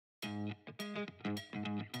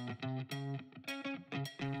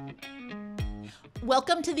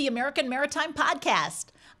Welcome to the American Maritime Podcast.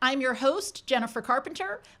 I'm your host, Jennifer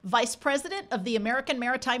Carpenter, Vice President of the American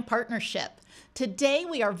Maritime Partnership. Today,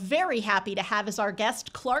 we are very happy to have as our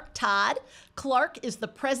guest Clark Todd. Clark is the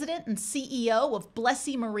President and CEO of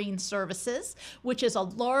Blessey Marine Services, which is a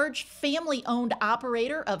large family-owned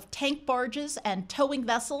operator of tank barges and towing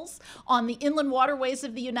vessels on the inland waterways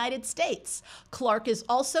of the United States. Clark is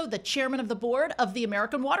also the Chairman of the Board of the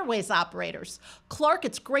American Waterways Operators. Clark,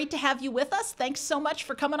 it's great to have you with us. Thanks so much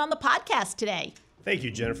for coming on the podcast today. Thank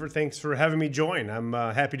you, Jennifer. Thanks for having me join. I'm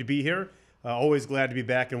happy to be here. Always glad to be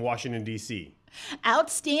back in Washington, D.C.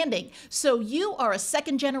 Outstanding. So you are a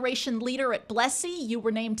second-generation leader at Blessey. You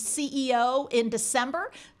were named CEO in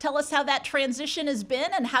December. Tell us how that transition has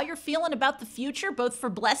been and how you're feeling about the future, both for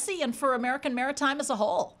Blessey and for American Maritime as a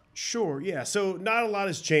whole. Sure, yeah. So not a lot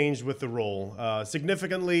has changed with the role.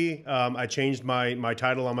 Significantly, I changed my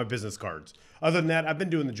title on my business cards. Other than that, I've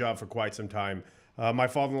been doing the job for quite some time. My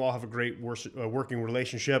father-in-law have a great working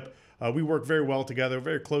relationship. We work very well together,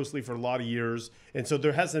 very closely for a lot of years. And so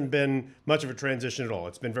there hasn't been much of a transition at all.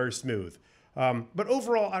 It's been very smooth. But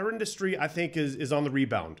overall, our industry, I think, is on the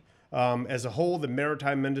rebound. As a whole, the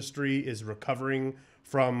maritime industry is recovering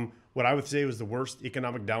from what I would say was the worst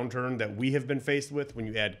economic downturn that we have been faced with when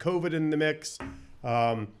you add COVID in the mix.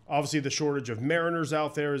 Obviously, the shortage of mariners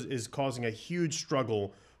out there is causing a huge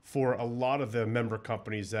struggle for a lot of the member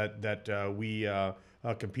companies that we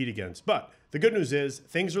compete against. But the good news is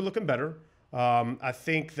things are looking better. I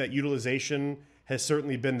think that utilization has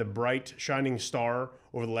certainly been the bright shining star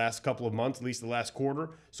over the last couple of months, at least the last quarter.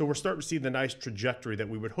 So we're starting to see the nice trajectory that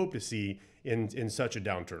we would hope to see in such a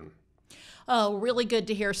downturn. Oh, really good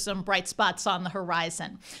to hear some bright spots on the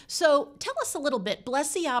horizon. So tell us a little bit.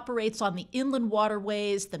 Blessey operates on the inland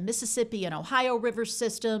waterways, the Mississippi and Ohio River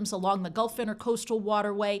systems, along the Gulf Intercoastal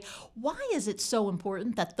Waterway. Why is it so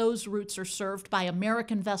important that those routes are served by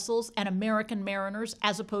American vessels and American mariners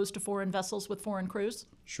as opposed to foreign vessels with foreign crews?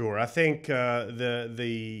 Sure. I think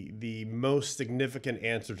the most significant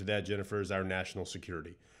answer to that, Jennifer, is our national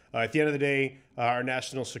security. At the end of the day, our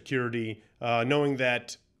national security, knowing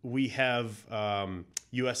that we have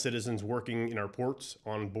U.S. citizens working in our ports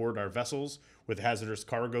on board our vessels with hazardous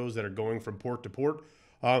cargoes that are going from port to port.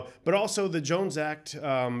 But also the Jones Act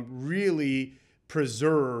really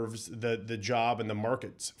preserves the job and the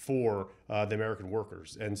markets for the American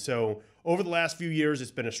workers. And so over the last few years, it's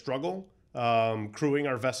been a struggle crewing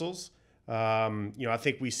our vessels. I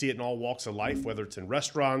think we see it in all walks of life, whether it's in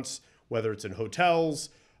restaurants, whether it's in hotels,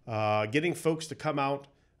 getting folks to come out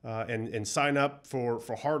and sign up for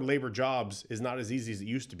hard labor jobs is not as easy as it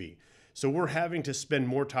used to be. So we're having to spend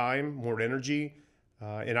more time, more energy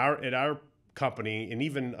in our company, and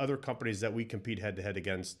even other companies that we compete head-to-head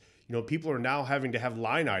against. People are now having to have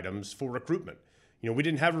line items for recruitment. We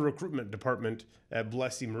didn't have a recruitment department at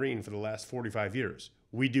Blessey Marine for the last 45 years.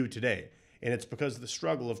 We do today. And it's because of the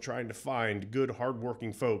struggle of trying to find good,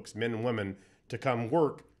 hardworking folks, men and women, to come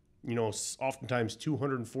work, oftentimes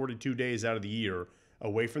 242 days out of the year,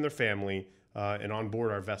 away from their family and on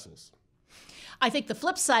board our vessels. I think the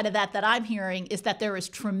flip side of that I'm hearing is that there is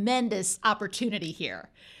tremendous opportunity here.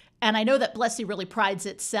 And I know that Blessey really prides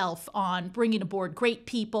itself on bringing aboard great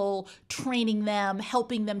people, training them,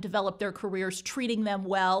 helping them develop their careers, treating them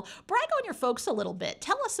well. Brag on your folks a little bit.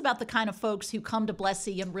 Tell us about the kind of folks who come to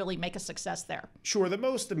Blessey and really make a success there. Sure. The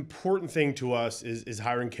most important thing to us is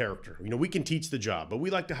hiring character. We can teach the job, but we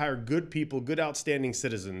like to hire good people, good, outstanding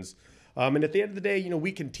citizens. And at the end of the day,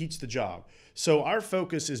 we can teach the job. So our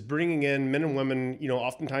focus is bringing in men and women,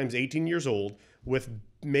 oftentimes 18 years old with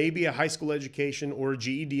maybe a high school education or a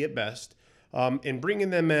GED at best, and bringing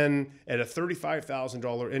them in at a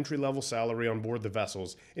 $35,000 entry-level salary on board the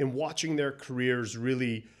vessels and watching their careers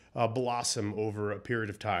really blossom over a period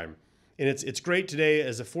of time. And it's great today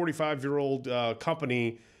as a 45-year-old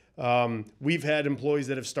company. We've had employees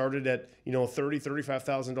that have started at,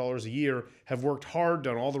 $35,000 a year, have worked hard,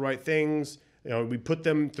 done all the right things. We put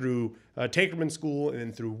them through Tankerman School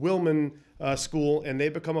and through Willman School, and they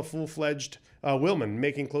become a full-fledged Willman,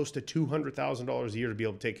 making close to $200,000 a year to be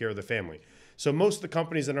able to take care of the family. So most of the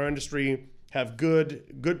companies in our industry have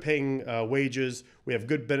good paying wages. We have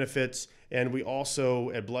good benefits, and we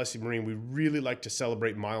also at Blessey Marine, we really like to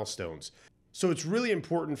celebrate milestones. So it's really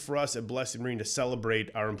important for us at Blessey Marine to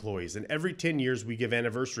celebrate our employees. And every 10 years, we give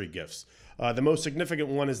anniversary gifts. The most significant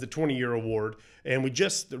one is the 20-year award. And we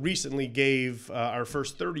just recently gave our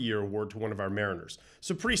first 30-year award to one of our mariners.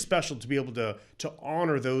 So pretty special to be able to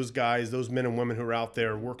honor those guys, those men and women who are out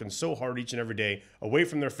there working so hard each and every day, away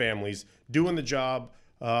from their families, doing the job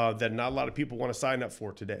that not a lot of people want to sign up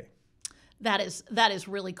for today. That is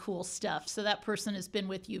really cool stuff. So that person has been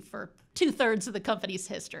with you for 2/3 of the company's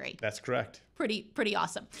history. That's correct. Pretty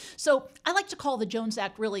awesome. So I like to call the Jones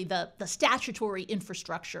Act really the statutory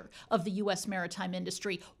infrastructure of the U.S. maritime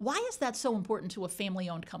industry. Why is that so important to a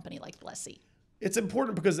family-owned company like Blessy? It's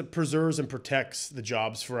important because it preserves and protects the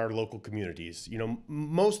jobs for our local communities.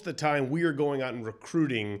 Most of the time we are going out and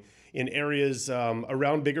recruiting in areas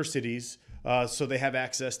around bigger cities, so they have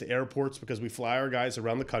access to airports because we fly our guys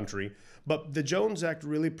around the country. But the Jones Act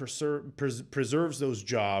really preserves those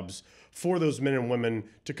jobs for those men and women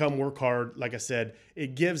to come work hard. Like I said,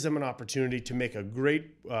 it gives them an opportunity to make a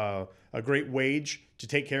great wage to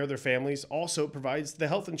take care of their families. Also provides the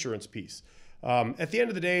health insurance piece. At the end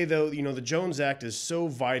of the day, though, the Jones Act is so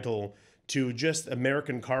vital to just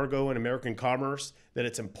American cargo and American commerce that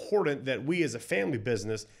it's important that we as a family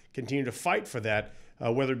business continue to fight for that,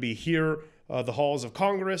 whether it be here, the halls of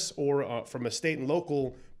Congress, or from a state and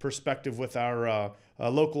local perspective with our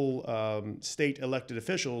local state elected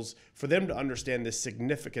officials, for them to understand the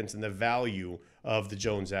significance and the value of the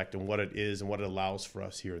Jones Act and what it is and what it allows for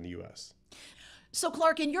us here in the U.S. So,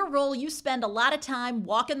 Clark, in your role, you spend a lot of time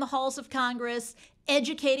walking the halls of Congress,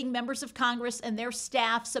 educating members of Congress and their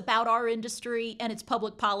staffs about our industry and its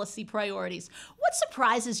public policy priorities. What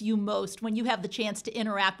surprises you most when you have the chance to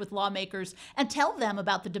interact with lawmakers and tell them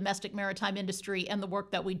about the domestic maritime industry and the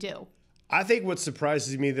work that we do? I think what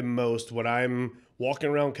surprises me the most when I'm walking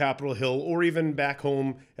around Capitol Hill or even back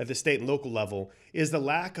home at the state and local level is the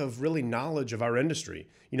lack of really knowledge of our industry.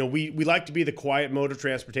 We like to be the quiet mode of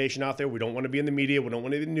transportation out there. We don't want to be in the media. We don't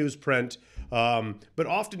want to be in the newsprint. But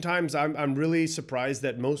oftentimes I'm really surprised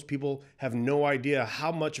that most people have no idea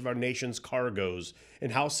how much of our nation's cargoes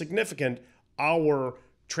and how significant our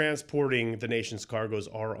transporting the nation's cargoes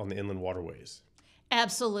are on the inland waterways.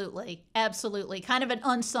 Absolutely. Kind of an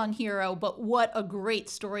unsung hero, but what a great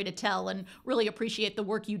story to tell, and really appreciate the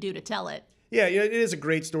work you do to tell it. Yeah, it is a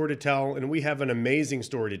great story to tell, and we have an amazing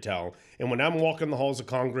story to tell. And when I'm walking the halls of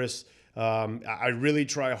Congress, I really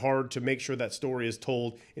try hard to make sure that story is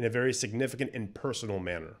told in a very significant and personal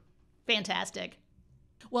manner. Fantastic.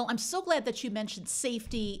 Well, I'm so glad that you mentioned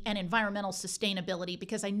safety and environmental sustainability,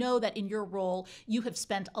 because I know that in your role, you have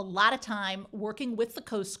spent a lot of time working with the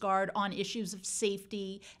Coast Guard on issues of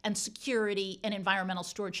safety and security and environmental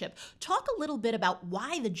stewardship. Talk a little bit about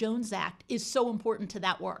why the Jones Act is so important to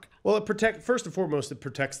that work. Well, first and foremost, it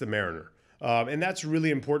protects the mariner. And that's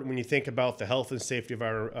really important when you think about the health and safety of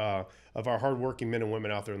our hardworking men and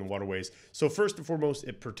women out there in the waterways. So first and foremost,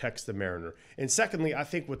 it protects the mariner. And secondly, I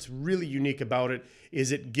think what's really unique about it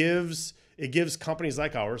is it gives companies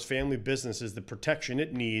like ours, family businesses, the protection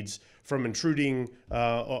it needs from intruding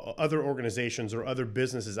other organizations or other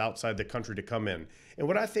businesses outside the country to come in. And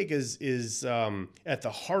what I think is at the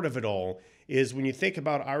heart of it all is when you think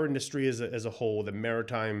about our industry as a whole, the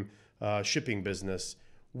maritime shipping business.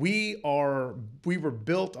 We were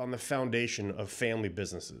built on the foundation of family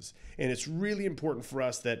businesses. And it's really important for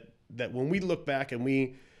us that when we look back and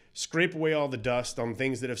we scrape away all the dust on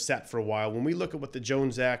things that have sat for a while, when we look at what the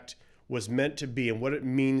Jones Act was meant to be and what it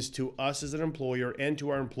means to us as an employer and to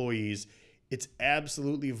our employees, it's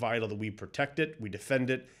absolutely vital that we protect it, we defend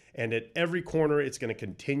it, and at every corner it's going to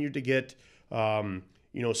continue to get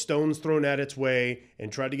stones thrown at its way and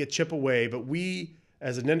try to get chip away. But we,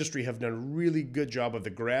 as an industry, have done a really good job of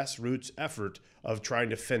the grassroots effort of trying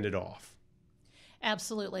to fend it off.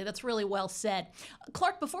 Absolutely. That's really well said.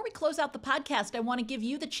 Clark, before we close out the podcast, I want to give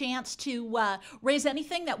you the chance to raise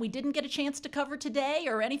anything that we didn't get a chance to cover today,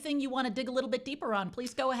 or anything you want to dig a little bit deeper on.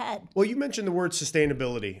 Please go ahead. Well, you mentioned the word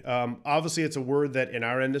sustainability. Obviously, it's a word that in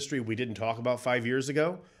our industry we didn't talk about 5 years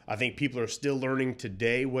ago. I think people are still learning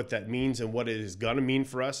today what that means and what it is going to mean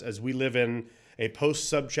for us as we live in a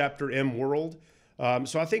post-subchapter M world.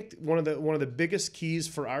 So I think one of the biggest keys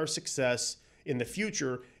for our success in the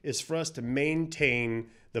future is for us to maintain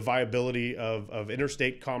the viability of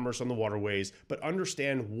interstate commerce on the waterways, but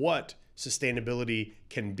understand what sustainability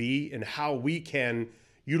can be and how we can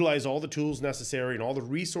utilize all the tools necessary and all the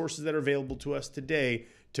resources that are available to us today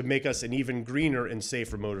to make us an even greener and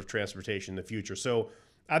safer mode of transportation in the future. So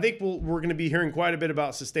I think we're going to be hearing quite a bit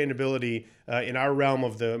about sustainability in our realm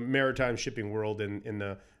of the maritime shipping world in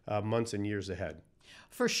the months and years ahead.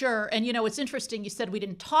 For sure. And it's interesting. You said we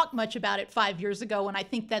didn't talk much about it 5 years ago, and I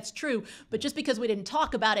think that's true. But just because we didn't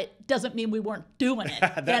talk about it doesn't mean we weren't doing it.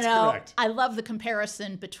 That's correct. I love the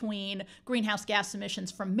comparison between greenhouse gas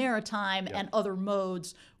emissions from maritime and other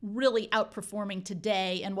modes really outperforming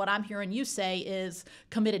today. And what I'm hearing you say is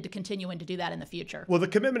committed to continuing to do that in the future. Well, the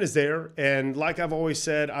commitment is there. And like I've always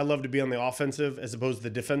said, I love to be on the offensive as opposed to the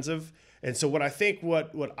defensive. And so what I think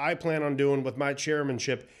what I plan on doing with my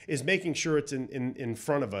chairmanship is making sure it's in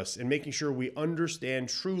front of us and making sure we understand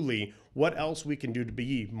truly what else we can do to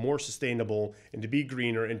be more sustainable and to be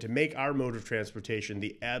greener and to make our mode of transportation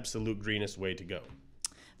the absolute greenest way to go.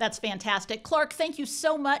 That's fantastic. Clark, thank you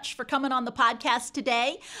so much for coming on the podcast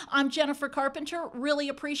today. I'm Jennifer Carpenter. Really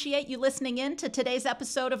appreciate you listening in to today's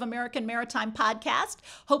episode of American Maritime Podcast.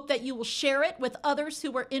 Hope that you will share it with others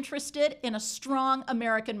who are interested in a strong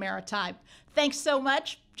American maritime. Thanks so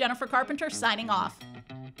much. Jennifer Carpenter signing off.